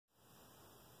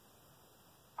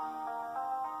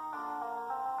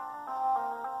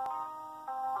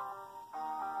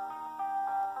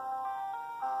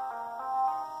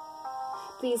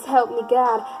Please help me,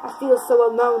 God. I feel so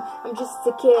alone. I'm just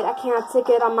a kid. I can't take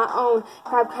it on my own.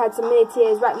 I've cried so many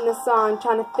tears writing this song,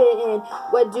 trying to fit in.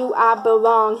 Where do I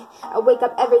belong? I wake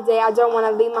up every day. I don't want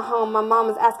to leave my home. My mom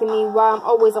is asking me why I'm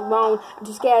always alone. I'm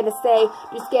too scared to say,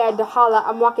 too scared to holler.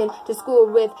 I'm walking to school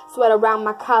with sweat around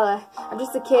my collar. I'm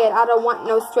just a kid. I don't want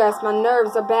no stress. My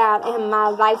nerves are bad and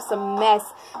my life's a mess.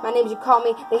 My names you call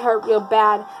me, they hurt real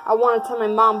bad. I want to tell my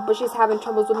mom, but she's having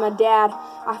troubles with my dad.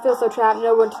 I feel so trapped,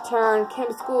 nowhere to turn. Came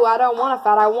to school, I don't want to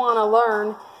fight, I want to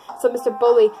learn. So Mr.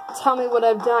 Bully, tell me what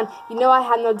I've done. You know I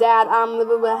have no dad, I'm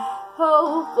living with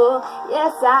hopeful.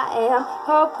 Yes, I am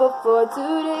hopeful for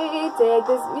today. Take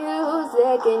this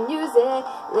music and use it.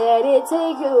 Let it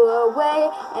take you away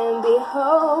and be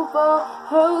hopeful,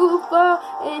 hopeful,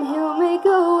 and he'll make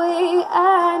a way.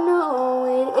 I know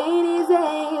it ain't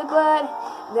easy, but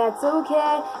that's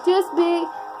okay. Just be.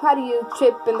 How do you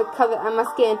trip in the color of my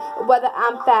skin? Or whether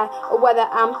I'm fat or whether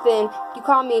I'm thin. You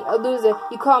call me a loser,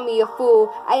 you call me a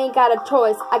fool. I ain't got a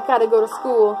choice, I gotta go to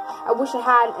school. I wish I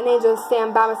had an angel to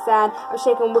stand by my side. I'm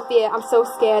shaking with fear, I'm so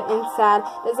scared inside.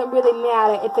 Doesn't really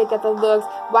matter if it got the looks.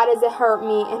 Why does it hurt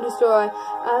me and destroy?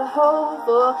 I'm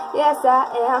hopeful, yes I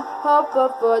am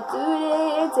hopeful for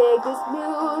today. Take this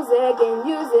music and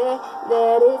use it.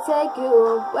 Let it take you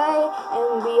away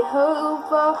and be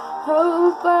hopeful,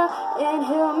 hopeful, and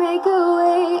he'll make a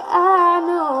way. I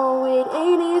know it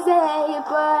ain't easy,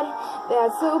 but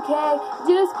that's okay.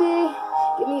 Just be.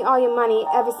 Give me all your money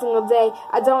every single day.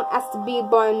 I don't ask to be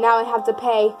born, now I have to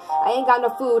pay. I ain't got no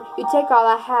food, you take all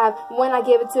I have. When I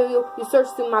give it to you, you search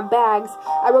through my bags.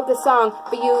 I wrote this song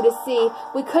for you to see.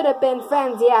 We could have been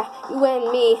friends, yeah, you and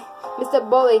me. Mr.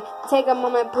 Bully, take a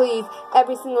moment please.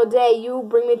 Every single day you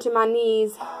bring me to my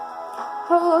knees.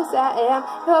 Hopes I am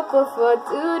hopeful for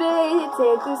today.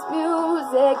 Take this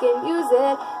music and use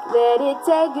it. Let it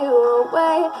take you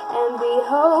away and be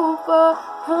hopeful,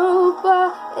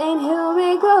 hopeful, and he'll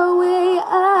make a way.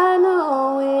 I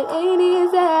know it ain't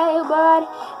easy, but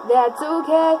that's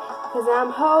okay, 'cause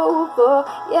I'm hopeful.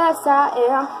 Yes, I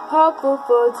am hopeful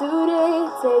for today.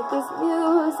 Take this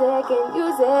music and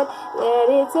use it. Let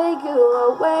it take you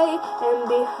away and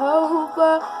be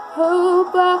hopeful,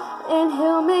 hopeful, and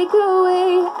he'll make a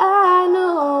way. I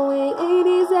know it ain't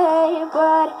easy,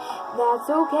 but that's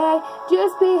okay.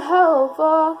 Just be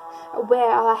hopeful. I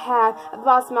wear all I have. I've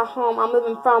lost my home. I'm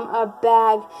living from a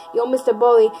bag. Yo, Mr.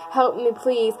 Bully, help me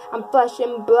please. I'm flesh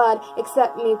and blood.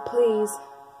 Accept me please.